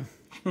some time.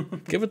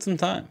 Give it some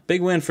time.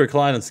 Big win for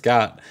Clyde and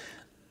Scott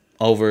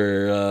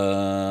over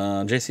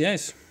JC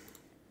Ice.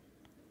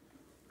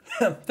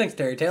 Thanks,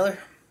 Terry Taylor.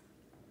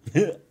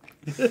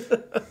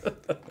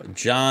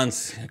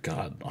 John's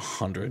God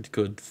 100.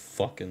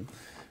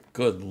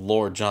 Good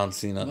Lord, John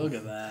Cena. Look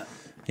at that.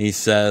 He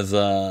says,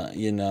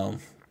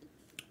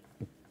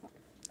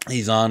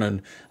 he's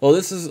honored. Well,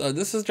 this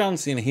is John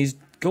Cena. He's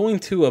going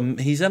to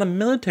he's at a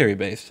military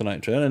base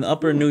tonight, Chad, in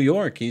Upper New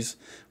York. He's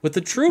with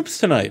the troops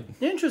tonight.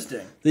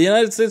 Interesting. The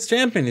United States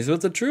champion. He's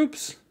with the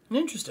troops.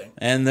 Interesting.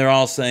 And they're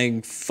all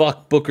saying,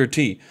 "Fuck Booker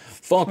T,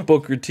 fuck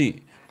Booker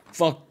T,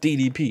 fuck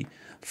DDP,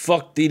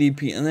 fuck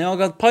DDP," and they all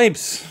got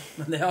pipes.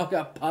 They all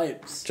got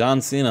pipes. John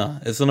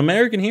Cena is an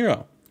American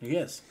hero. He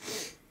is.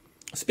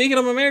 Speaking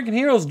of American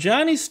heroes,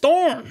 Johnny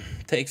Storm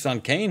takes on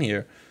Kane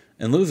here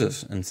and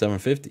loses in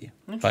 750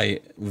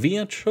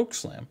 via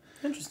chokeslam.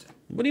 Interesting.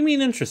 What do you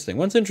mean interesting?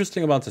 What's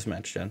interesting about this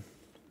match, Jen?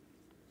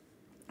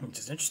 Which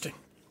is interesting.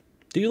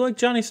 Do you like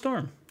Johnny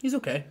Storm? He's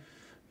okay.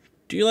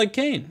 Do you like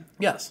Kane?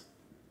 Yes.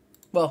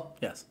 Well,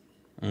 yes.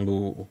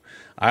 Ooh.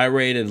 I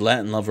rated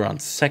Latin Lover on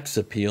sex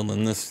appeal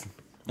in this.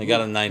 I got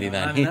a 99.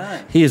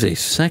 99. He is a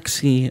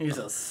sexy... He's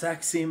a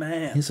sexy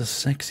man. He's a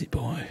sexy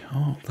boy.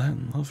 Oh,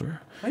 Latin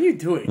Lover. What are you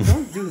doing?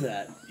 Don't do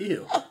that.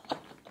 Ew.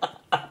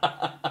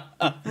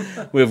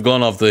 We have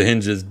gone off the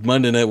hinges.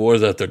 Monday Night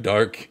Wars after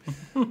dark.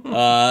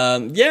 Yeah.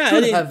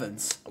 Good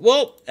heavens.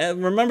 Well,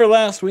 remember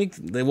last week,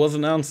 it was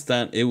announced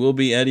that it will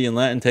be Eddie and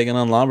Latin taking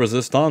on La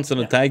Resistance in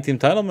a tag team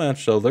title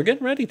match. So they're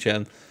getting ready,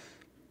 Chad.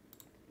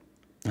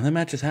 And that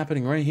match is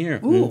happening right here.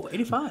 Ooh,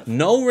 85.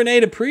 No Rene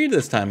Dupree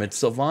this time. It's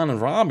Sylvan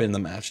and Rob in the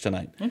match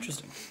tonight.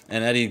 Interesting.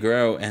 And Eddie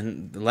Guerrero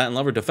and the Latin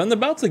Lover defend the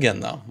belts again,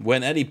 though.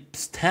 When Eddie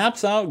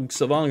taps out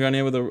Sylvan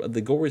Garnier with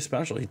the gory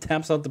special, he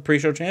taps out the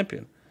pre-show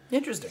champion.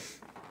 Interesting.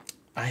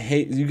 I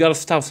hate... You got to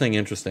stop saying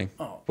interesting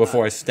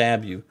before I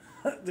stab you.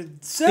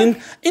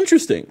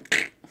 Interesting.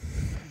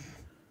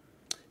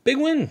 Big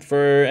win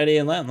for Eddie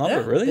and Latin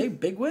Lover, really?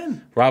 Big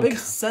win. Big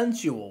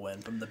sensual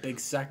win from the big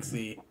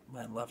sexy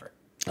Latin Lover.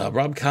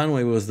 Rob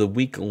Conway was the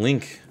weak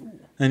link.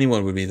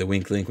 Anyone would be the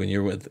weak link when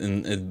you're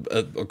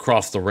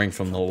across the ring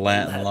from the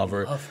Latin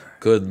Lover.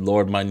 Good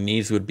Lord, my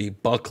knees would be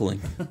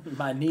buckling.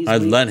 My knees,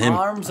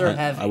 arms are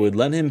heavy. I would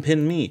let him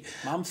pin me.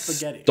 Mom's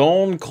spaghetti.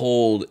 Stone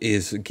Cold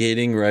is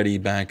getting ready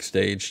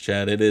backstage,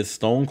 Chad. It is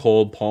Stone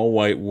Cold Paul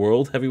White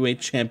World Heavyweight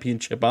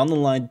Championship on the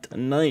line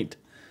tonight.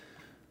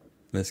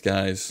 This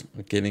guy's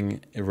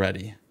getting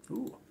ready.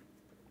 Ooh.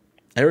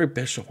 Eric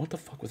Bischoff. What the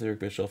fuck was Eric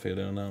Bischoff here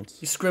to announce?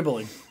 He's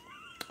scribbling.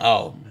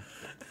 Oh.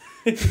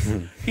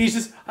 He's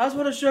just, I just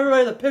want to show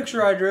everybody the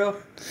picture I drew.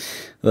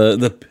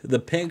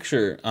 The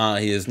picture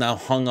he is now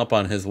hung up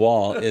on his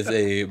wall is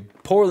a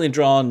poorly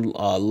drawn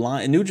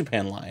New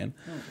Japan lion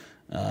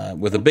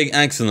with a big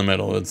X in the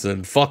middle. It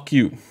said, "Fuck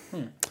you."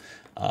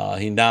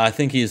 I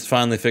think he's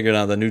finally figured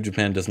out that New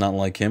Japan does not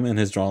like him in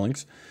his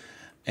drawings.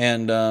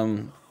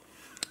 And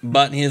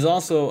but he is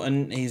also,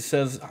 and he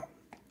says,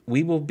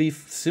 we will be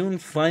soon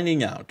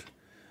finding out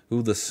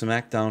who the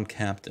SmackDown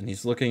captain.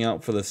 He's looking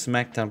out for the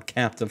SmackDown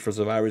captain for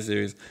Survivor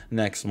Series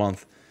next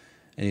month.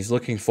 And he's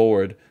looking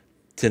forward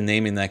to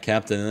naming that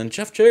captain. And then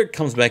Jeff Jarrett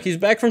comes back. He's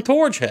back from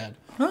Tour, Chad.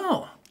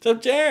 Oh.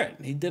 Jeff Jarrett.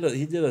 He did a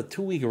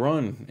 2-week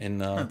run in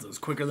that was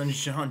quicker than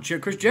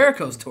Chris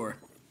Jericho's tour.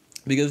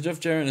 Because Jeff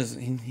Jarrett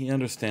he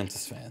understands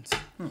his fans.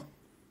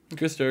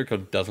 Chris Jericho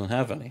doesn't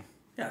have any.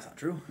 Yeah, that's not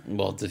true.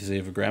 Well, does he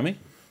have a Grammy?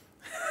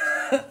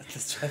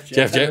 Does Jeff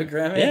Jarrett have a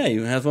Grammy? Yeah, he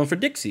has one for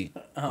Dixie.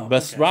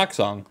 Best rock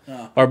song.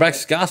 Or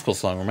best gospel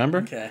song, remember?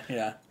 Okay,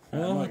 yeah.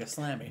 More like a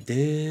slammy.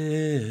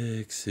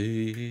 Dixie.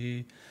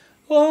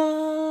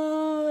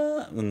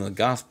 What? When the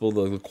gospel,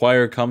 the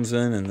choir comes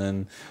in, and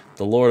then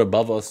the Lord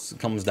above us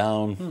comes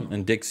down,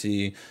 and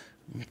Dixie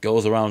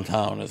goes around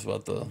town is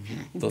what the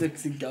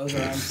Dixie goes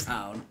around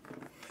town.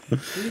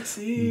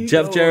 Dixie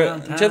Jeff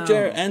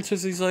Jarrett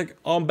answers. He's like,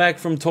 "Oh, I'm back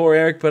from tour,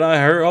 Eric, but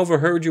I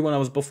overheard you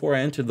before I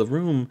entered the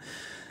room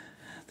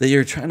that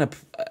you're trying to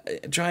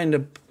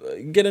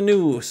get a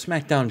new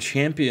SmackDown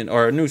champion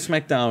or a new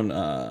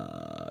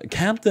SmackDown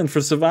captain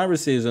for Survivor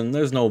Season.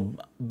 There's no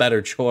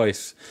better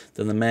choice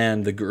than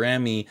the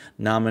Grammy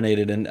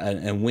nominated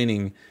and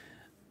winning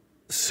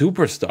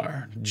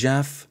superstar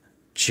Jeff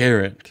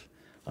Jarrett.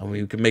 I mean,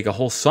 we could make a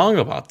whole song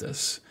about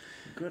this.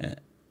 Good.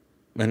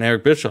 And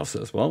Eric Bischoff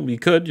says, well, we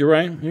could. You're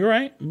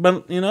right.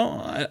 But, you know,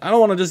 I don't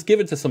want to just give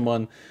it to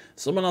someone.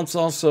 Someone else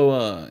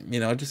also, you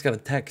know, I just got a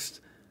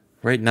text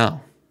right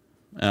now.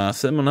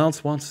 Someone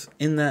else wants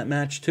in that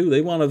match, too.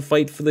 They want to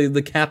fight for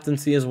the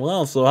captaincy as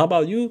well. So how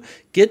about you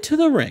get to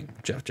the ring,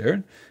 Jeff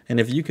Jarrett? And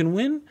if you can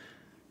win,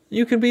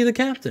 you can be the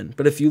captain.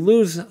 But if you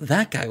lose,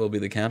 that guy will be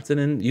the captain,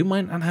 and you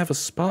might not have a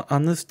spot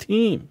on this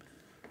team.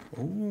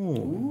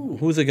 Ooh.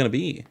 Who's it going to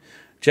be?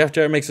 Jeff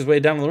Jarrett makes his way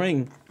down to the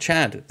ring.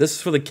 Chad, this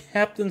is for the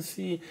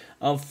captaincy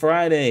of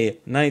Friday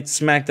Night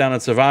SmackDown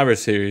at Survivor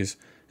Series.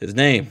 His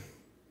name,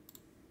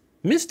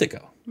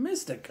 Mystico.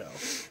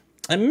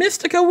 And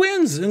Mystico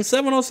wins in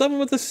 707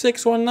 with a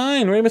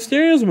 619. Rey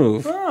Mysterio's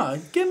move. Ah,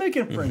 gimmick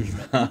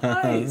infringement.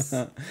 Nice.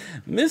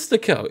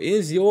 Mystico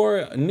is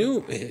your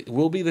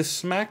will be the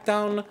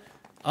SmackDown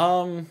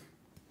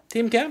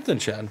team captain,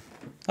 Chad.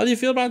 How do you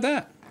feel about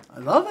that? I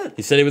love it.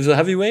 He said he was a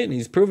heavyweight, and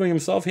he's proving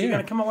himself here. You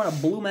gonna come out wearing a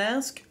blue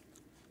mask?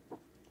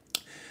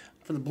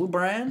 For the blue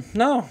brand?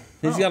 No,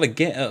 he's got a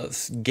Gale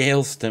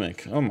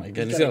Stimmick. Oh my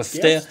god, he's got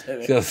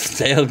a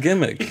stale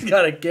gimmick. He's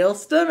got a Gale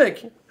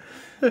Stimmick.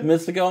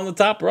 Mystico on the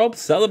top rope,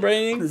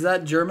 celebrating. Is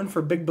that German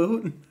for big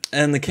boot?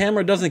 And the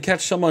camera doesn't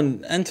catch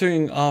someone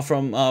entering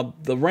from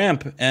the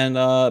ramp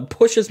and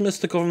pushes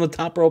Mystico from the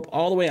top rope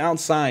all the way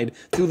outside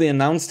through the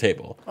announce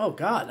table. Oh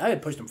god, I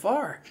had pushed him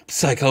far.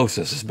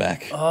 Psychosis is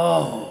back.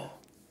 Oh.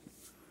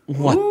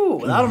 What? Ooh,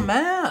 without a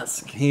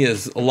mask. He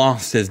has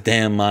lost his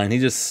damn mind. He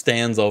just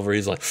stands over.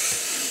 He's like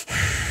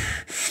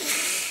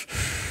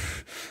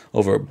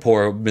over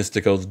poor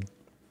Mystico's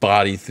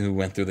body who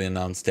went through the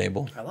announce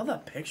table. I love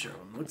that picture of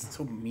him. It looks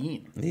so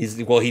mean.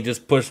 He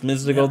just pushed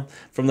Mystico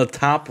from the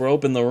top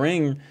rope in the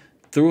ring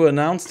through an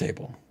announce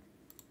table.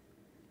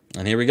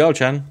 And here we go,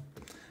 Chen.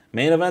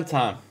 Main event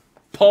time.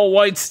 Paul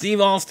White,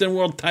 Steve Austin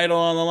world title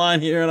on the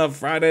line here on a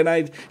Friday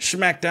night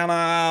SmackDown.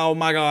 Oh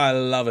my god, I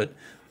love it.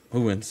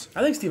 Who wins?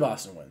 I think Steve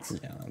Austin wins.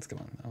 Yeah, let's go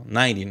on.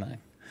 99.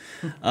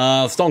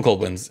 Stone Cold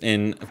wins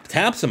and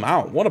taps him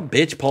out. What a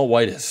bitch Paul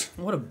White is.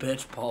 What a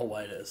bitch Paul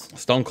White is.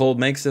 Stone Cold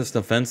makes this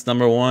defense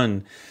number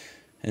 1.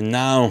 And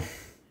now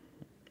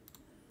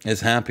is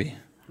happy.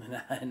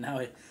 And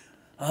now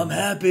I'm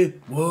happy.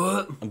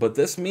 What? But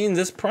this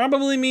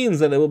probably means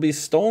that it will be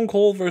Stone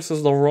Cold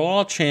versus the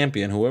Raw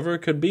champion, whoever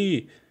it could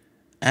be,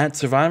 at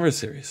Survivor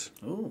Series.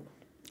 Ooh.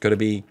 Could it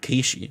be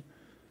Kishi?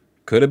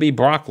 Could it be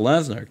Brock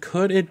Lesnar?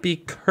 Could it be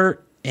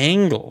Kurt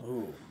Angle?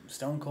 Ooh,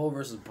 Stone Cold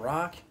versus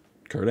Brock?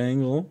 Kurt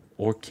Angle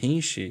or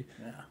Kishi.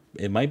 Yeah.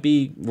 It might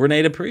be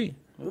Rene Dupree.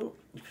 Ooh,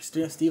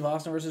 Steve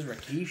Austin versus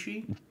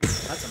Rikishi?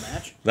 That's a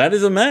match. That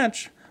is a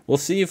match. We'll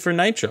see you for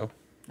Nitro.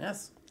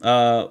 Yes.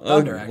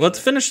 Thunder, let's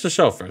finish the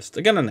show first.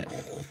 Again,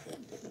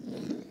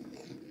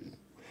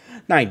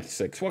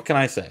 96. What can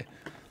I say?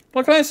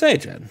 What can I say,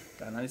 Jen?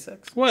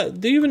 96. What?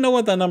 Do you even know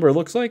what that number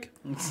looks like?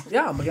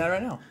 Yeah, I'm looking at it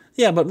right now.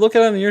 Yeah, but look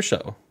at it on your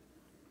show.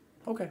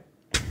 Okay.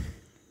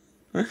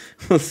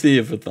 We'll see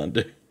you for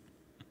Thunder.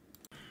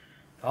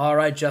 All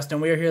right,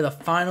 Justin, we are here. The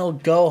final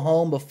go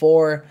home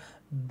before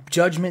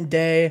Judgment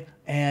Day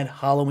and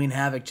Halloween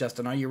Havoc.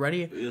 Justin, are you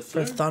ready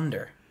for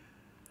Thunder?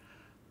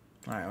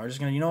 All right, we're just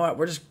gonna. You know what?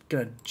 We're just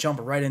gonna jump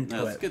right into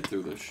it. Let's get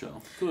through this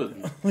show.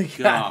 Good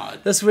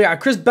God. This we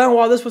got Chris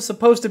Benoit. This was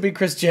supposed to be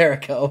Chris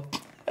Jericho.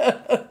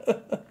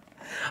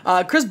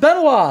 Chris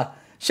Benoit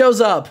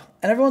shows up,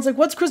 and everyone's like,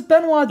 "What's Chris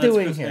Benoit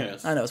doing Chris here?"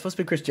 Harris. I know it's supposed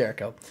to be Chris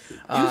Jericho.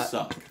 You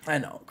suck. I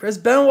know. Chris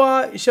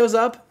Benoit shows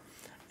up,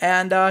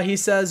 and he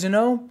says, "You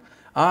know,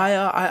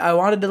 I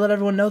wanted to let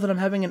everyone know that I'm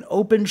having an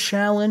open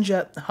challenge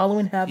at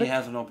Halloween Havoc. He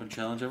has an open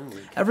challenge every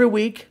week. Every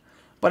week,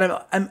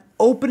 but I'm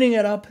opening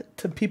it up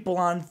to people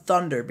on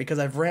Thunder because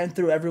I've ran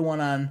through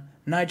everyone on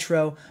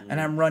Nitro, and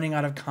I'm running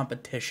out of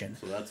competition."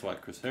 So that's why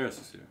Chris Harris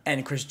is here.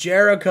 And Chris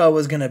Jericho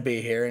was going to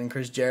be here, and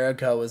Chris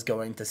Jericho was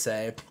going to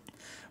say,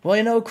 "Well,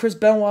 you know, Chris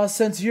Benoit,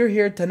 since you're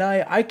here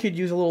tonight, I could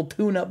use a little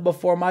tune-up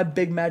before my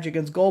big match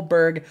against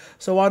Goldberg,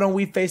 so why don't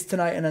we face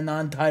tonight in a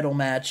non-title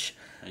match?"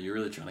 And you're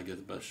really trying to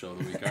get the best show of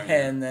the week, aren't you?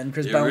 And then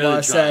Chris You're Benoit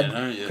really said,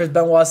 trying, aren't you? "Chris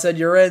Benoit said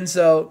you're in."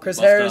 So Chris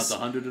Harris, Bust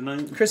out the 100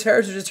 tonight? Chris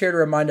Harris was just here to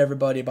remind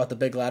everybody about the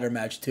big ladder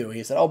match too.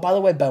 He said, "Oh, by the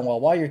way,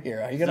 Benoit, while you're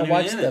here, are you gonna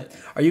watch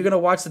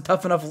the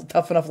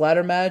Tough Enough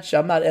ladder match?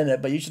 I'm not in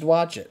it, but you should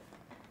watch it."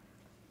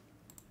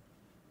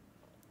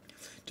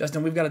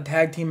 Justin, we've got a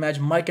tag team match: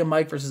 Mike and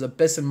Mike versus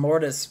Abyss and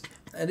Mortis.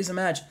 And it's a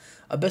match.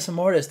 Abyss and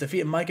Mortis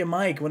defeated Mike and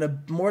Mike when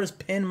Mortis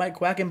pinned Mike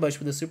Quackenbush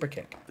with a super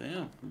kick.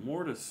 Damn,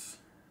 Mortis.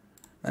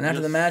 And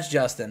after the match,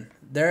 Justin,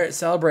 they're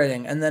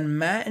celebrating. And then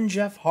Matt and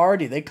Jeff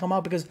Hardy, they come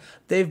out because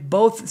they've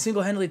both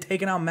single-handedly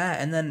taken out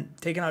Matt and then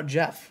taken out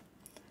Jeff.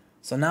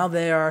 So now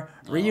they are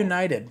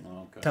reunited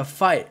to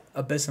fight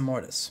Abyss and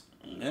Mortis.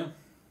 Yeah.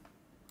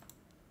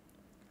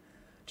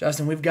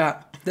 Justin, we've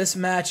got this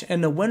match,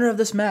 and the winner of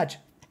this match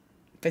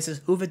faces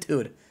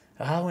Juventud.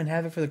 Halloween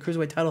Havoc for the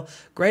Cruiserweight title.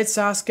 Great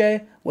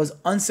Sasuke was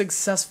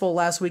unsuccessful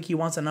last week. He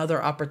wants another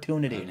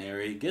opportunity. And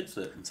here he gets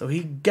it. So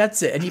he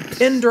gets it. And he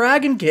pinned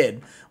Dragon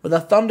Kid with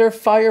a Thunder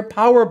Fire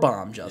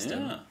Powerbomb,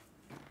 Justin. Yeah.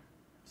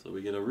 So So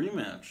we get a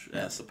rematch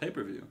at the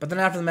pay-per-view. But then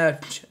after the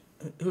match,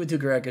 Juventud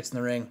Guerrero gets in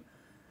the ring.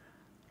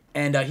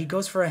 And he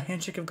goes for a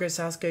handshake of Great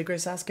Sasuke. Great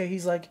Sasuke,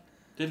 he's like...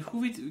 Did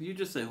you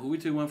just say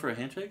Juventud went for a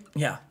handshake?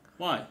 Yeah.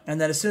 Why? And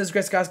then as soon as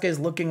Great Sasuke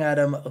is looking at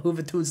him,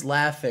 Juventud's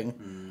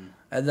laughing.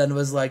 And then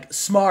was like,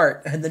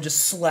 smart. And then just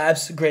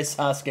slaps Great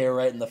Sasuke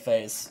right in the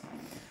face.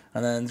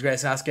 And then Great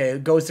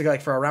Sasuke goes to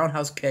for a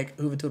roundhouse kick.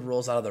 Juventud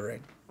rolls out of the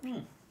ring.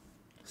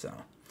 So,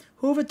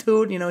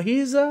 Juventud,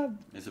 he's a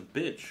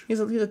bitch. He's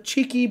a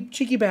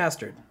cheeky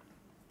bastard.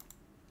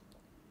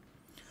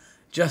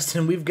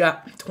 Justin, we've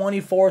got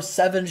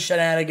 24/7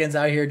 shenanigans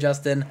out here,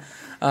 Justin.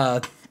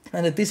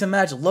 And a decent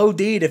match. Low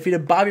D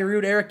defeated Bobby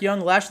Roode, Eric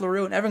Young, Lash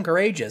LaRue, and Evan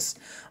Courageous.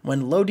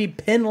 When Low D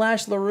pinned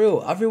Lash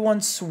LaRue,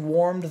 everyone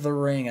swarmed the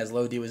ring as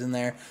Low D was in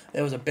there.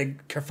 It was a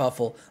big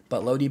kerfuffle,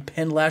 but Low D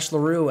pinned Lash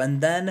LaRue and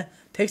then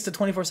takes the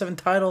 24/7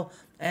 title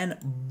and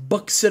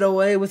books it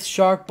away with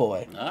Shark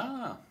Boy.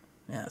 Ah.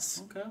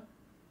 Yes. Okay.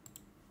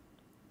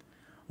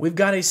 We've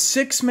got a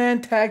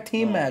 6-man tag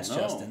team match,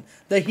 Justin.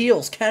 The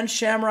heels, Ken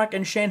Shamrock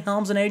and Shane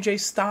Helms and AJ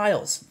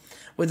Styles.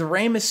 With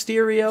Rey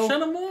Mysterio,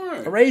 Shannon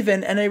Moore,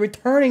 Raven, and a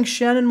returning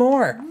Shannon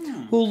Moore,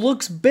 who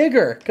looks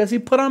bigger because he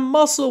put on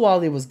muscle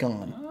while he was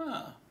gone.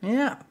 Ah.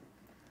 Yeah.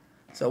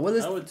 So what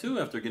is? I would too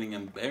after getting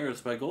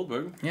embarrassed by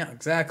Goldberg. Yeah,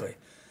 exactly.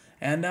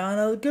 And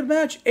a good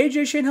match.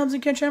 AJ, Shane Helms,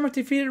 and Ken Shamrock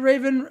defeated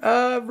Raven,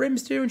 Rey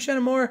Mysterio, and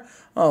Shannon Moore.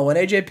 Oh, when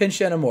AJ pinned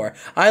Shannon Moore.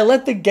 I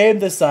let the game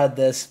decide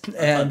this,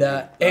 and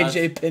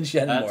AJ pinned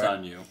Shannon Moore. That's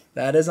on you.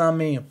 That is on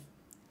me.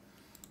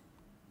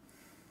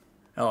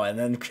 Oh, and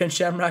then Ken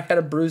Shamrock had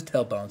a bruised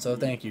tailbone, so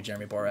thank you,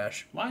 Jeremy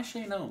Borash. Why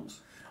Shane Helms?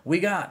 We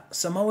got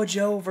Samoa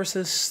Joe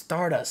versus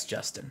Stardust,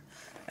 Justin.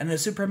 And in a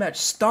super match,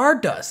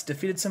 Stardust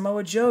defeated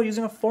Samoa Joe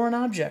using a foreign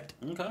object.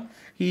 Okay.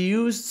 He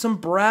used some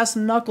brass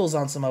knuckles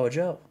on Samoa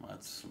Joe.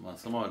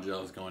 Samoa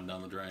Joe's going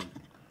down the drain.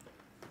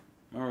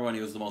 Remember when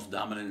he was the most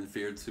dominant and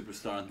feared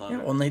superstar in Thunder?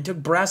 Yeah, when they took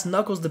brass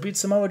knuckles to beat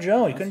Samoa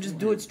Joe, he couldn't just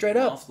do it straight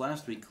up. Lost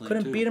last week clean,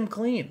 Couldn't beat him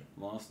clean.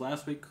 Lost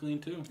last week clean,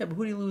 too. Yeah, but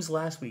who did he lose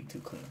last week to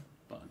clean?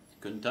 But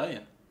couldn't tell you.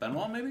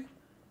 Benoit, maybe?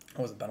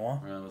 Or was it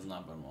Benoit? No, it was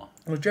not Benoit.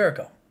 It was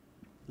Jericho.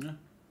 Yeah.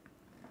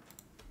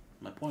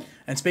 My point.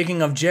 And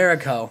speaking of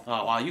Jericho...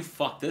 Oh, wow, you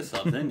fucked this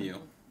up, didn't you?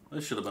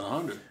 This should have been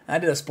 100. I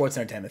did a sports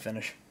entertainment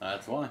finish.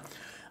 That's why.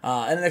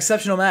 In an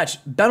exceptional match,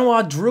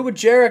 Benoit drew with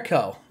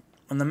Jericho.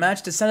 And the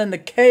match descended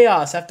into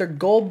chaos after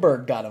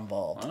Goldberg got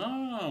involved.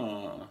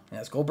 Oh.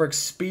 Yes, Goldberg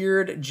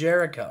speared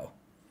Jericho.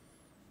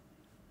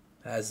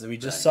 As we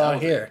just saw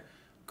here.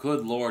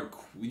 Good Lord,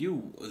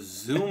 you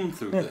zoomed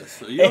through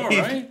this. Are you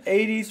alright?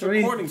 83. This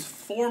recording's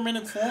 4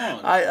 minutes long.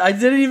 I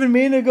didn't even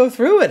mean to go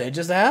through it. It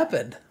just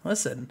happened.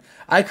 Listen,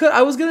 I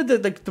was gonna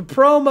the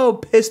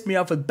promo pissed me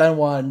off with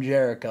Benoit and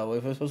Jericho.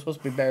 It was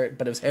supposed to be Barrett,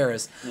 but it was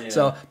Harris. Yeah.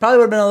 So probably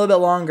would have been a little bit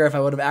longer if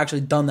I would have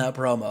actually done that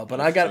promo. But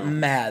I got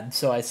mad,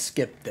 so I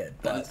skipped it.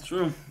 But that's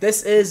true.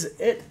 This is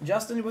it,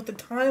 Justin. With the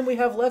time we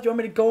have left, you want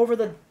me to go over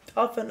the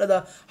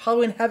the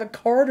Halloween Havoc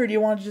card, or do you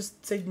want to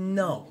just say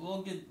no?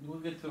 We'll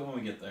get to it when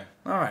we get there.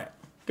 All right.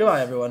 Goodbye,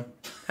 everyone.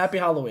 Happy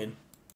Halloween.